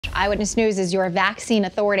Eyewitness News is your vaccine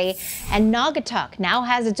authority, and Naugatuck now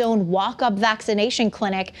has its own walk-up vaccination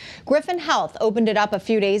clinic. Griffin Health opened it up a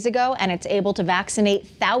few days ago, and it's able to vaccinate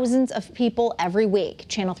thousands of people every week.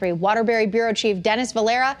 Channel 3 Waterbury Bureau Chief Dennis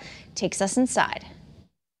Valera takes us inside.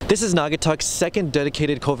 This is Naugatuck's second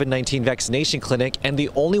dedicated COVID-19 vaccination clinic and the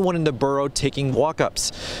only one in the borough taking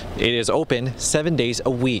walk-ups. It is open 7 days a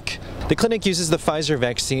week. The clinic uses the Pfizer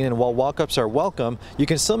vaccine, and while walk-ups are welcome, you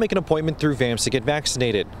can still make an appointment through VAMS to get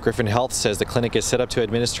vaccinated. Griffin Health says the clinic is set up to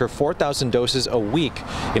administer 4,000 doses a week.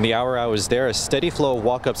 In the hour I was there, a steady flow of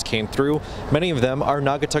walk-ups came through. Many of them are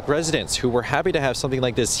Naugatuck residents who were happy to have something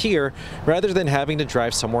like this here rather than having to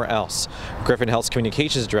drive somewhere else. Griffin Health's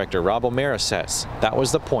communications director, Rob O'Mara, says that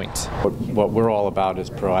was the point. What we're all about is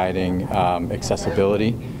providing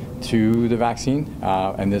accessibility to the vaccine,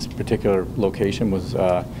 and this particular location was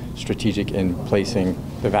strategic in placing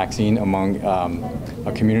the vaccine among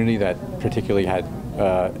a community that particularly had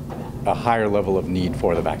a higher level of need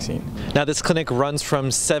for the vaccine. Now this clinic runs from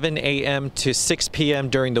 7 a.m. to 6 p.m.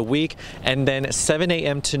 during the week, and then 7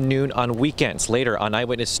 a.m. to noon on weekends. Later on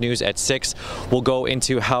Eyewitness News at 6, we'll go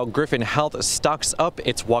into how Griffin Health stocks up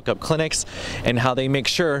its walk-up clinics and how they make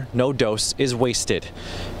sure no dose is wasted.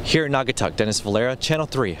 Here in Naugatuck, Dennis Valera, Channel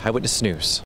 3 Eyewitness News.